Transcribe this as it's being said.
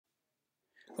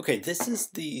Okay, this is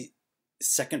the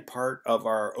second part of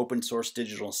our open source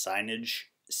digital signage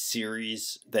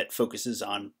series that focuses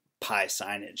on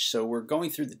piSignage. So we're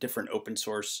going through the different open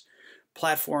source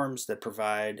platforms that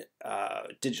provide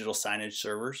digital signage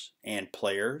servers and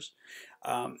players.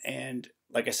 And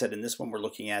like I said, in this one, we're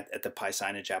looking at the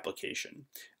piSignage application.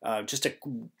 Just a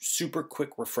super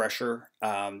quick refresher.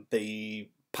 The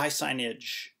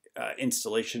piSignage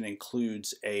installation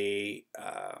includes a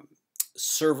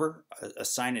server, a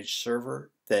signage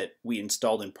server that we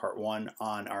installed in part one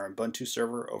on our Ubuntu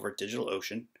server over at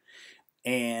DigitalOcean.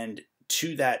 And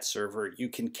to that server, you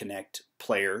can connect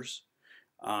players,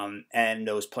 and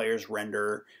those players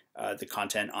render the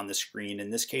content on the screen. In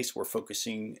this case, we're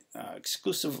focusing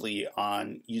exclusively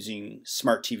on using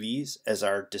smart TVs as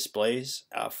our displays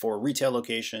for retail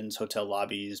locations, hotel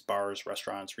lobbies, bars,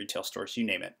 restaurants, retail stores, you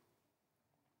name it.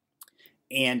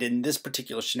 And in this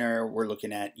particular scenario, we're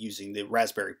looking at using the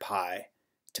Raspberry Pi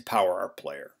to power our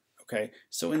player. Okay,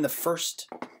 so in the first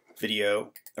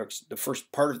video, or the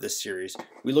first part of this series,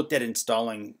 we looked at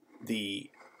installing the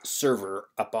server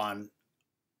up on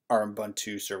our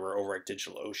Ubuntu server over at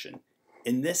DigitalOcean.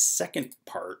 In this second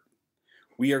part,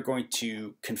 we are going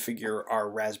to configure our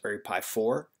Raspberry Pi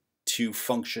 4 to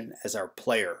function as our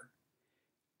player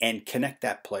and connect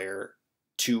that player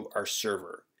to our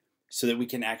server, so that we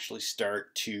can actually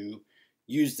start to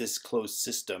use this closed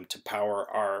system to power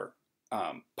our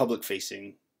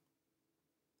public-facing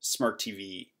smart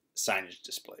TV signage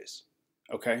displays.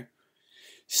 Okay,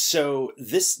 so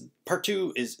this part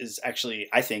two is actually,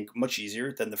 I think, much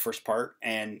easier than the first part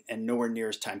and nowhere near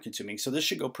as time-consuming. So this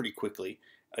should go pretty quickly.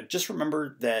 Just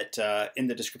remember that in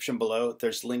the description below,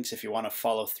 there's links if you want to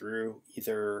follow through,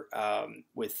 either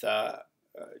with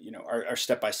our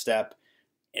step-by-step.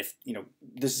 If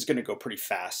this is going to go pretty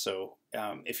fast, so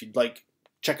if you'd like,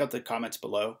 check out the comments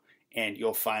below and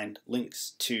you'll find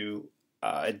links to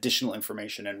additional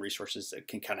information and resources that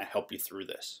can kind of help you through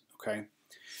this. Okay,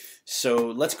 so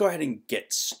let's go ahead and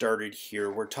get started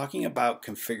here. We're talking about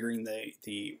configuring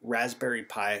the Raspberry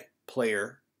Pi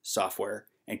player software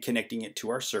and connecting it to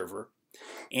our server.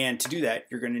 And to do that,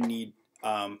 you're going to need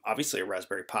obviously a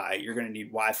Raspberry Pi, you're going to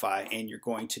need Wi-Fi, and you're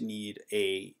going to need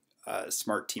a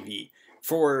smart TV.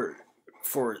 For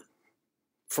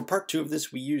part two of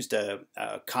this, we used a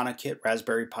Kit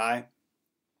Raspberry Pi,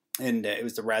 and it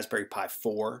was the Raspberry Pi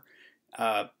 4.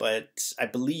 But I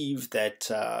believe that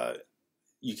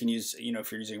you can use,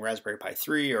 if you're using Raspberry Pi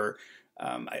 3, or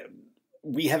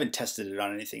we haven't tested it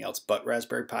on anything else but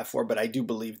Raspberry Pi 4, but I do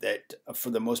believe that for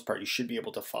the most part you should be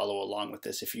able to follow along with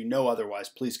this. If you know otherwise,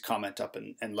 please comment up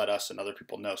and let us and other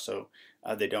people know, so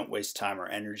they don't waste time or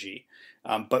energy.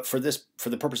 But for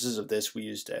the purposes of this, we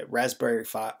used a Raspberry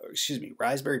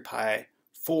Pi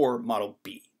 4 Model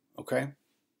B. Okay.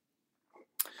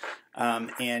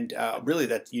 Really,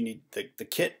 that you need the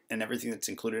kit and everything that's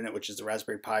included in it, which is the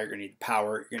Raspberry Pi. You're going to need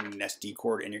power, you're going to need an SD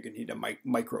cord, and you're going to need a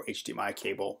micro HDMI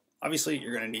cable. Obviously,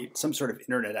 you're going to need some sort of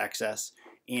internet access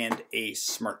and a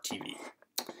smart TV.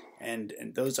 And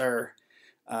those are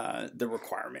the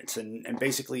requirements. And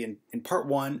basically, in part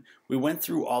one, we went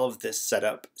through all of this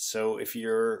setup. So if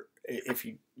you're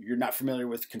not familiar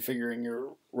with configuring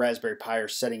your Raspberry Pi or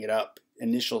setting it up,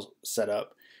 initial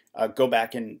setup, go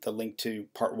back, and the link to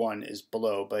part one is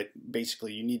below. But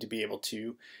basically, you need to be able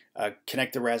to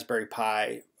connect the Raspberry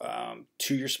Pi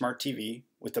to your smart TV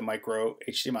with the micro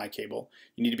HDMI cable.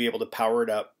 You need to be able to power it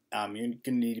up. You're going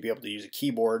to need to be able to use a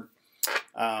keyboard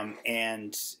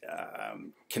and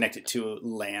connect it to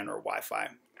LAN or Wi-Fi.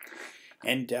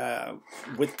 And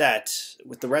with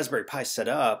the Raspberry Pi set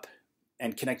up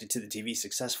and connected to the TV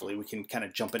successfully, we can kind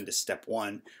of jump into step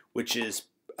one, which is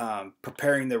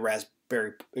preparing the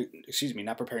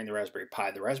not preparing the Raspberry Pi.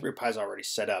 The Raspberry Pi is already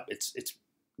set up. It's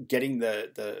getting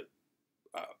the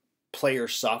player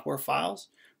software files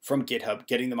from GitHub,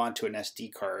 getting them onto an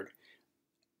SD card,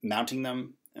 mounting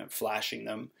them, flashing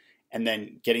them, and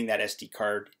then getting that SD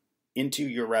card into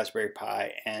your Raspberry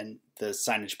Pi and the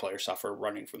signage player software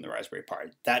running from the Raspberry Pi.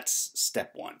 That's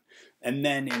step one. And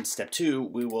then in step two,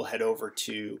 we will head over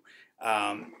to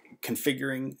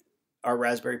configuring our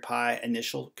Raspberry Pi,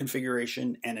 initial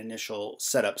configuration and initial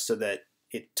setup, so that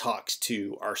it talks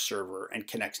to our server and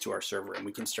connects to our server, and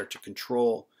we can start to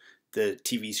control the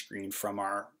TV screen from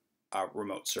our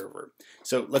remote server.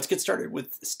 So let's get started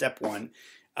with step one.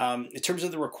 In terms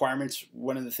of the requirements,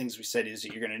 one of the things we said is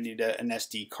that you're going to need an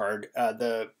SD card.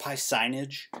 The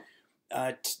piSignage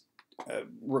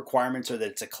requirements are that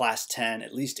it's a class 10,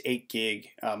 at least 8 gig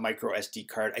micro SD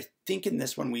card. I think in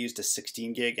this one we used a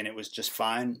 16 gig and it was just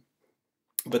fine,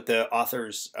 but the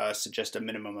authors suggest a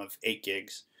minimum of 8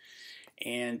 gigs.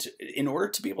 And in order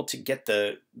to be able to get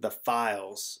the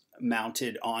files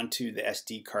mounted onto the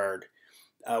SD card,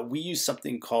 we use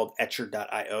something called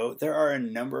Etcher.io. There are a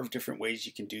number of different ways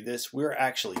you can do this. We're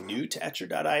actually new to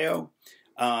Etcher.io,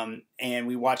 and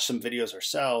we watched some videos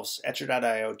ourselves.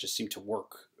 Etcher.io just seemed to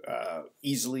work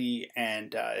easily,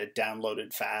 and it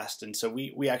downloaded fast, and so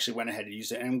we actually went ahead and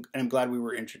used it, and I'm glad we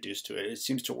were introduced to it. It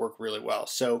seems to work really well.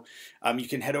 So you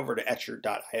can head over to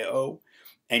Etcher.io,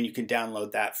 and you can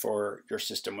download that for your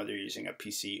system, whether you're using a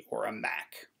PC or a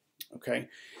Mac. Okay,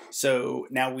 so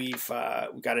now we've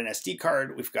got an SD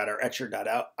card, we've got our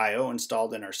Etcher.io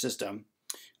installed in our system.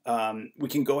 We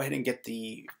can go ahead and get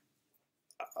the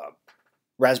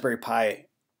Raspberry Pi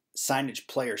Signage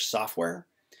Player software,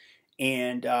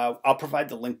 and I'll provide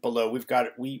the link below.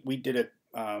 We did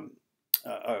a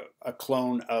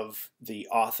clone of the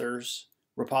authors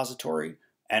repository,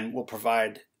 and we'll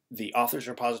provide the authors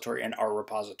repository and our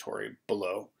repository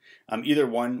below. Either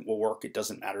one will work, it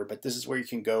doesn't matter, but this is where you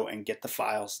can go and get the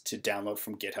files to download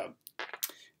from GitHub.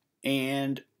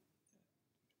 And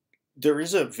there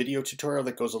is a video tutorial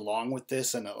that goes along with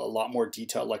this, and a lot more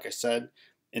detail, like I said,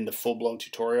 in the full-blown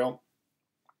tutorial.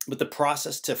 But the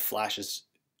process to flash is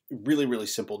really, really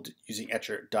simple using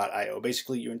Etcher.io.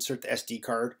 Basically, you insert the SD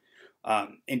card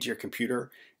into your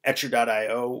computer.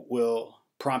 Etcher.io will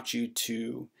prompt you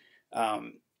to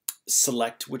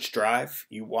select which drive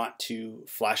you want to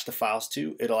flash the files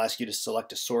to. It'll ask you to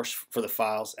select a source for the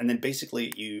files, and then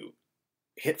basically you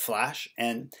hit flash,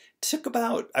 and it took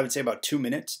about, I would say, about 2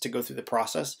 minutes to go through the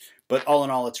process. But all in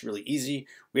all, it's really easy.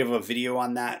 We have a video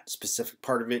on that specific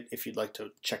part of it if you'd like to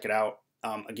check it out,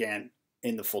 again,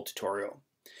 in the full tutorial.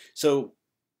 So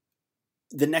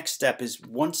the next step is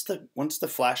once the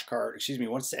flash card,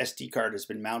 once the SD card has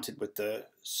been mounted with the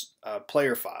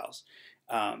player files,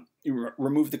 you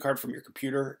remove the card from your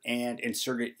computer and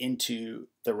insert it into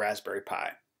the Raspberry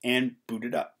Pi and boot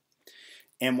it up.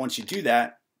 And once you do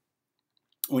that,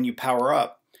 when you power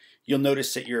up, you'll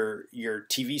notice that your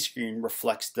TV screen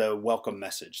reflects the welcome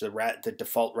message, the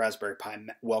default Raspberry Pi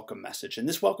welcome message. And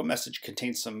this welcome message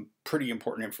contains some pretty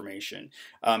important information.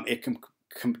 It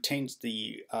contains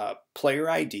the player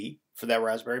ID for that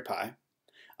Raspberry Pi,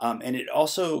 and it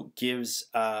also gives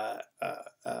an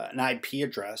IP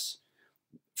address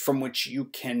from which you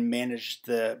can manage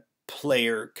the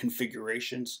player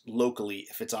configurations locally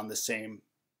if it's on the same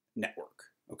network.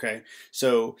 Okay,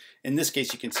 so in this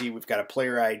case, you can see we've got a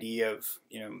player ID of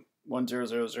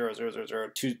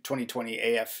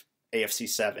 10000002020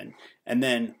 AFC7, and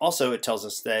then also it tells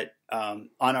us that on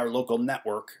our local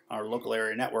network, our local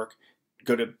area network,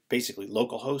 go to basically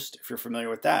localhost if you're familiar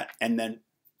with that, and then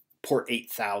port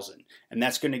 8000, and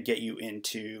that's going to get you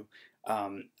into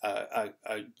a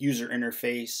user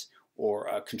interface or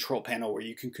a control panel where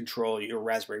you can control your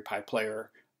Raspberry Pi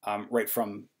player right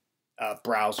from a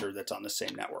browser that's on the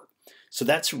same network. So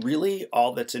that's really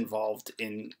all that's involved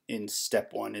in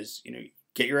step one is,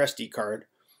 get your SD card,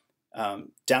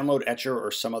 download Etcher or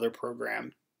some other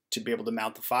program to be able to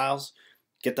mount the files,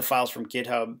 get the files from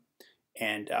GitHub,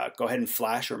 and go ahead and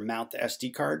flash or mount the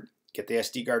SD card, get the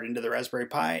SD card into the Raspberry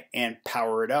Pi and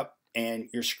power it up, and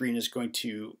your screen is going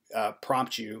to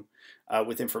prompt you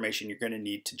with information you're going to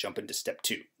need to jump into step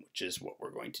two, which is what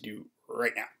we're going to do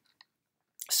right now.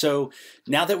 So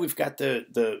now that we've got the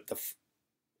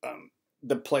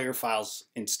player files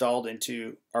installed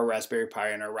into our Raspberry Pi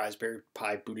and our Raspberry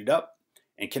Pi booted up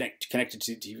and connected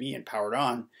to the TV and powered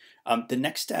on, the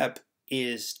next step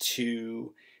is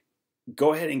to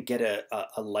go ahead and get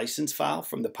a license file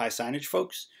from the piSignage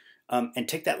folks, and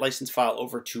take that license file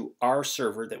over to our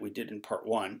server that we did in part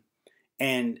one,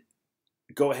 and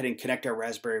go ahead and connect our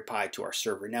Raspberry Pi to our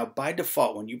server. Now, by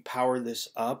default, when you power this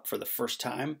up for the first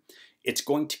time, it's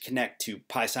going to connect to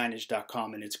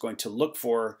piSignage.com, and it's going to look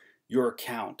for your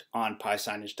account on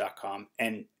piSignage.com.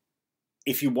 And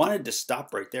if you wanted to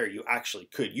stop right there, you actually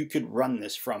could. You could run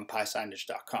this from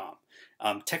piSignage.com.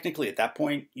 Technically, at that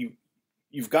point,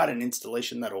 you've got an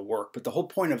installation that'll work, but the whole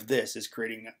point of this is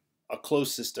creating a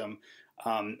closed system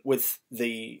with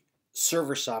the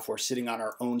server software sitting on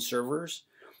our own servers.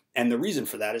 And the reason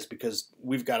for that is because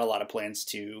we've got a lot of plans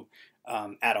to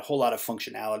add a whole lot of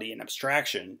functionality and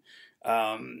abstraction.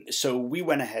 So we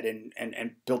went ahead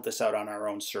and built this out on our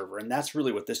own server. And that's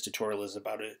really what this tutorial is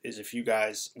about, is if you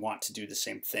guys want to do the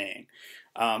same thing.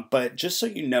 But just so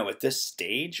you know, at this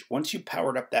stage, once you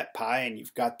powered up that Pi and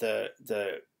you've got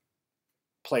the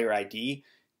player ID,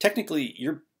 technically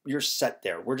you're set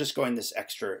there. We're just going this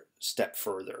extra step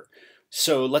further.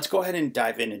 So let's go ahead and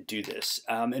dive in and do this.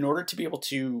 In order to be able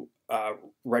to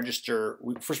register.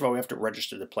 First of all, we have to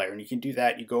register the player, and you can do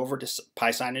that. You go over to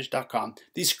piSignage.com.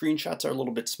 These screenshots are a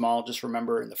little bit small. Just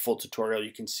remember, in the full tutorial,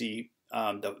 you can see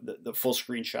the full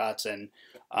screenshots and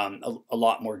a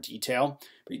lot more detail.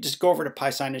 But you just go over to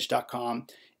piSignage.com,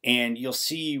 and you'll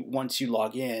see, once you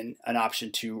log in, an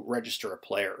option to register a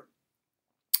player.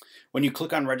 When you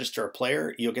click on register a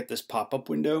player, you'll get this pop-up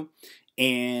window,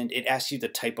 and it asks you the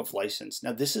type of license.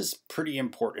 Now, this is pretty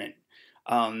important.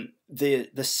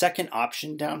 The second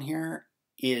option down here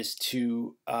is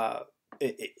to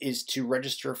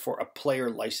register for a player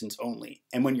license only.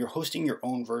 And when you're hosting your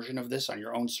own version of this on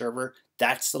your own server,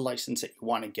 that's the license that you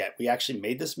want to get. We actually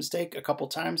made this mistake a couple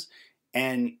times,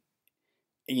 and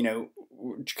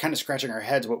we're kind of scratching our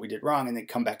heads what we did wrong, and then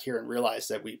come back here and realize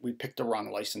that we picked the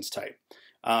wrong license type.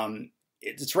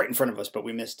 It's right in front of us, but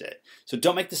we missed it. So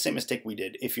don't make the same mistake we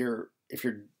did. If you're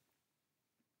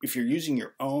using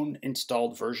your own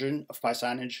installed version of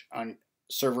piSignage on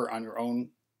server on your own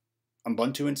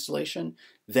Ubuntu installation,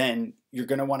 then you're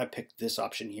going to want to pick this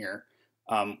option here,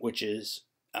 which is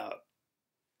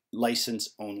license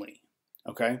only.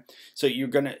 Okay, so you're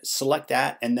going to select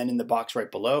that, and then in the box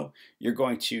right below, you're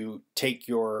going to take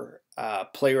your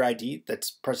player ID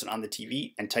that's present on the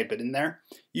TV and type it in there.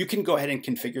 You can go ahead and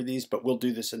configure these, but we'll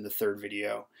do this in the third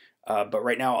video. But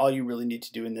right now, all you really need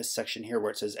to do in this section here,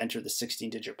 where it says enter the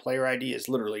 16-digit player ID, is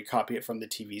literally copy it from the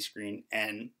TV screen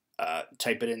and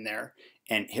type it in there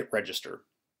and hit register.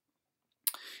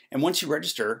 And once you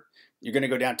register, you're going to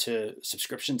go down to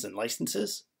subscriptions and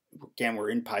licenses. Again, we're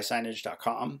in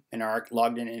piSignage.com and are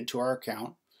logged into our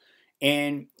account.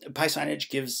 And piSignage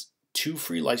gives 2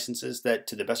 free licenses that,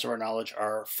 to the best of our knowledge,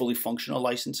 are fully functional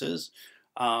licenses.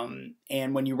 And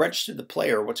when you register the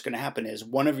player, what's going to happen is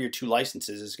one of your 2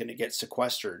 licenses is going to get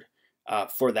sequestered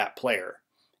for that player.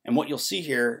 And what you'll see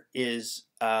here is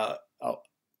the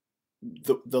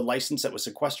license that was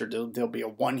sequestered. There'll be a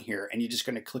 1 here, and you're just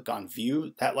going to click on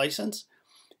View that license.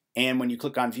 And when you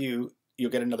click on View, you'll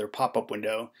get another pop-up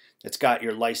window that's got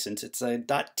your license. It's a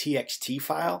 .txt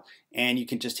file, and you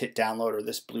can just hit download, or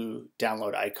this blue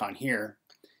download icon here,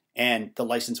 and the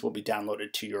license will be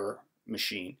downloaded to your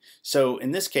machine. So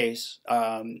in this case,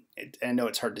 I know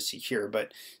it's hard to see here,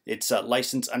 but it's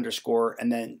license underscore,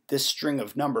 and then this string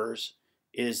of numbers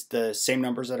is the same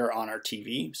numbers that are on our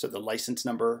TV. So the license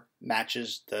number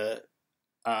matches the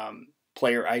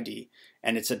player ID,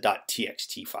 and it's a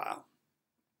 .txt file.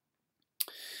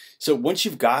 So once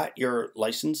you've got your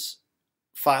license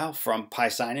file from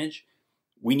piSignage,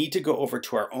 we need to go over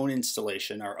to our own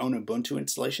installation, our own Ubuntu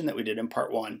installation that we did in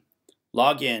part 1,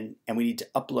 log in, and we need to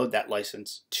upload that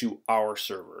license to our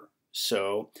server.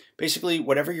 So basically,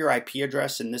 whatever your IP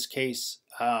address, in this case,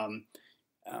 we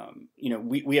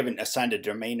haven't assigned a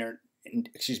domain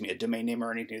name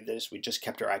or anything to this. We just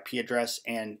kept our IP address,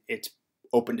 and it's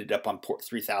opened it up on port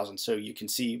 3000. So you can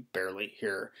see barely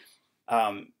here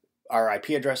our IP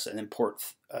address and then port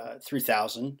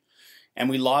 3000, and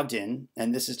we logged in,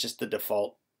 and this is just the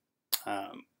default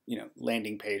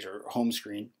landing page or home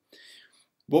screen.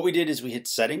 What we did is we hit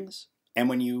settings, and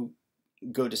when you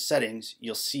go to settings,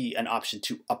 you'll see an option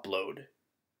to upload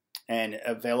and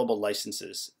available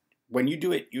licenses. When you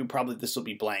do it, this will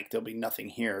be blank. There'll be nothing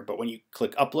here, but when you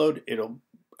click upload, it'll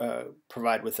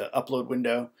provide with an upload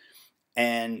window,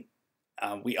 and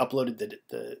we uploaded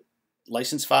the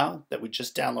license file that we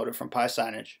just downloaded from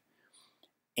piSignage,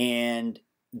 and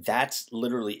that's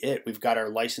literally it. We've got our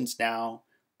license now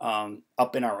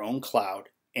up in our own cloud,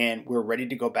 and we're ready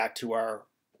to go back to our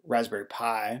Raspberry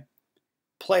Pi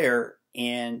player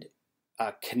and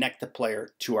connect the player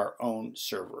to our own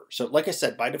server. So like I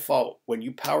said, by default, when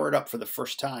you power it up for the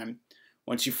first time,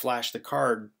 once you flash the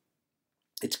card,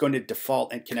 it's going to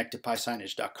default and connect to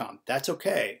piSignage.com. That's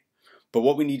okay. But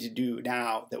what we need to do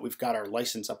now that we've got our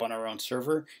license up on our own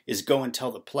server is go and tell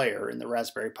the player in the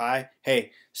Raspberry Pi,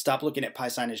 hey, stop looking at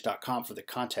piSignage.com for the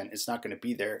content. It's not going to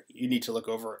be there. You need to look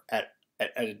over at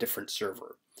a different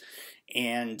server.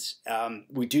 And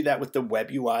we do that with the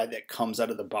web UI that comes out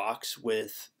of the box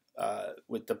with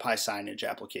the piSignage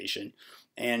application.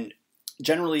 And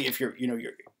generally, if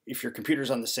your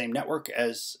computer's on the same network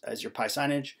as your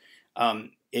piSignage,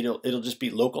 it'll just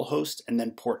be localhost and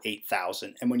then port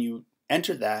 8000. And when you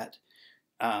enter that,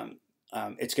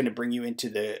 it's going to bring you into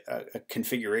the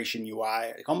configuration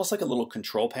UI, almost like a little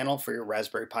control panel for your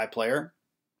Raspberry Pi player.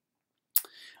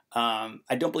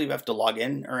 I don't believe you have to log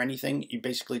in or anything. You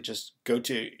basically just go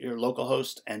to your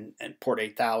localhost and port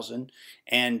 8000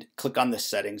 and click on the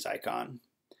settings icon.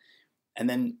 And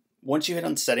then once you hit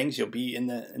on settings, you'll be in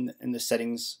the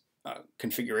settings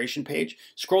configuration page.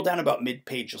 Scroll down about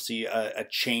mid-page, you'll see a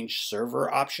change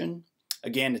server option.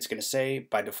 Again, it's going to say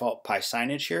by default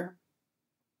piSignage here.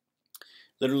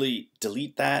 Literally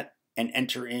delete that and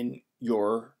enter in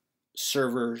your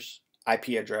server's IP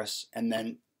address and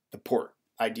then the port.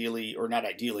 Ideally, or not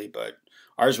ideally, but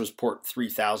ours was port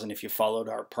 3000. If you followed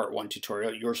our part 1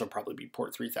 tutorial, yours will probably be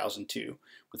port 3002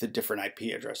 with a different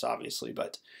IP address, obviously.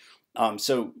 But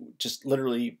so just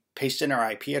literally paste in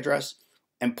our IP address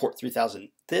and port 3000.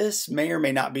 This may or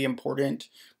may not be important,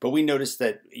 but we noticed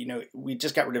that, you know, we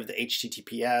just got rid of the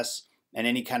HTTPS and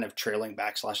any kind of trailing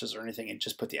backslashes or anything, and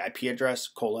just put the IP address,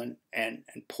 colon, and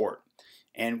port.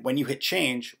 And when you hit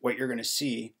change, what you're going to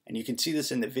see, and you can see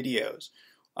this in the videos,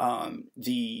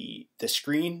 the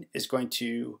screen is going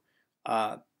to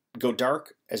go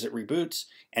dark as it reboots,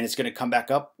 and it's going to come back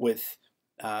up with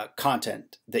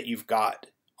content that you've got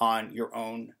on your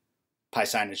own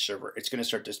piSignage server. It's going to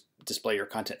start to display your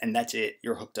content, and that's it.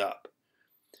 You're hooked up.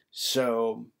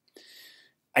 So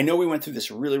I know we went through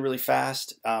this really, really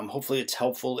fast. Hopefully it's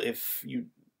helpful. If you're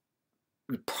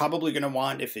probably going to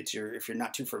want, if you're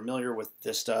not too familiar with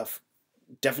this stuff,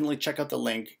 definitely check out the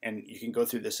link, and you can go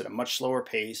through this at a much slower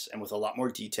pace and with a lot more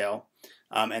detail.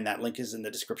 And that link is in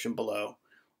the description below.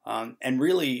 And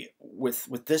really,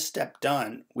 with this step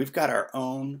done, we've got our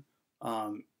own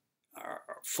our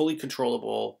fully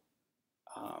controllable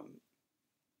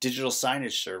digital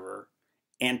signage server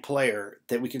and player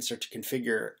that we can start to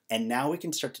configure, and now we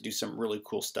can start to do some really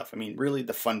cool stuff. I mean, really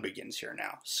the fun begins here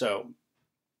now. So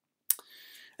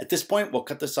at this point, we'll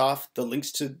cut this off. The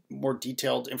links to more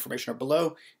detailed information are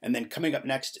below, and then coming up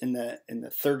next in the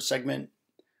third segment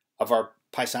of our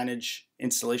piSignage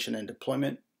installation and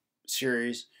deployment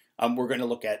series, we're going to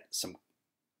look at some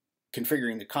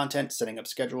configuring the content, setting up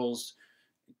schedules,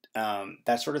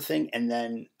 that sort of thing, and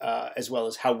then as well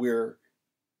as how we're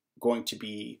going to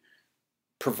be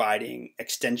providing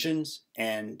extensions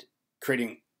and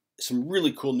creating some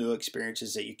really cool new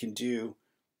experiences that you can do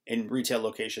in retail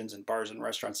locations and bars and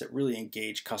restaurants that really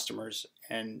engage customers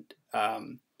and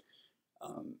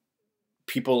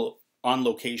people on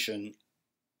location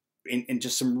in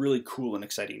just some really cool and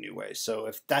exciting new ways. So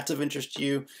if that's of interest to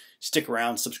you, stick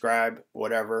around, subscribe,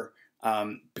 whatever,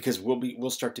 because we'll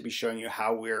start to be showing you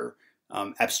how we're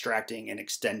abstracting and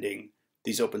extending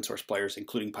these open source players,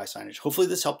 including piSignage. Hopefully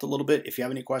this helped a little bit. If you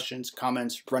have any questions,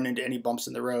 comments, run into any bumps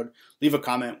in the road, leave a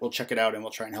comment. We'll check it out and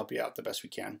we'll try and help you out the best we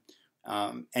can.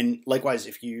 And likewise,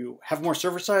 if you have more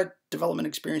server-side development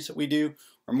experience that we do,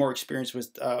 or more experience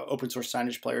with open source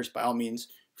signage players, by all means,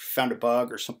 if you found a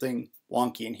bug or something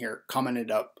wonky in here, comment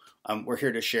it up. We're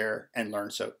here to share and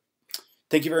learn. So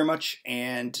thank you very much,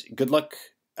 and good luck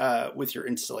with your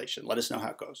installation. Let us know how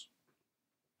it goes.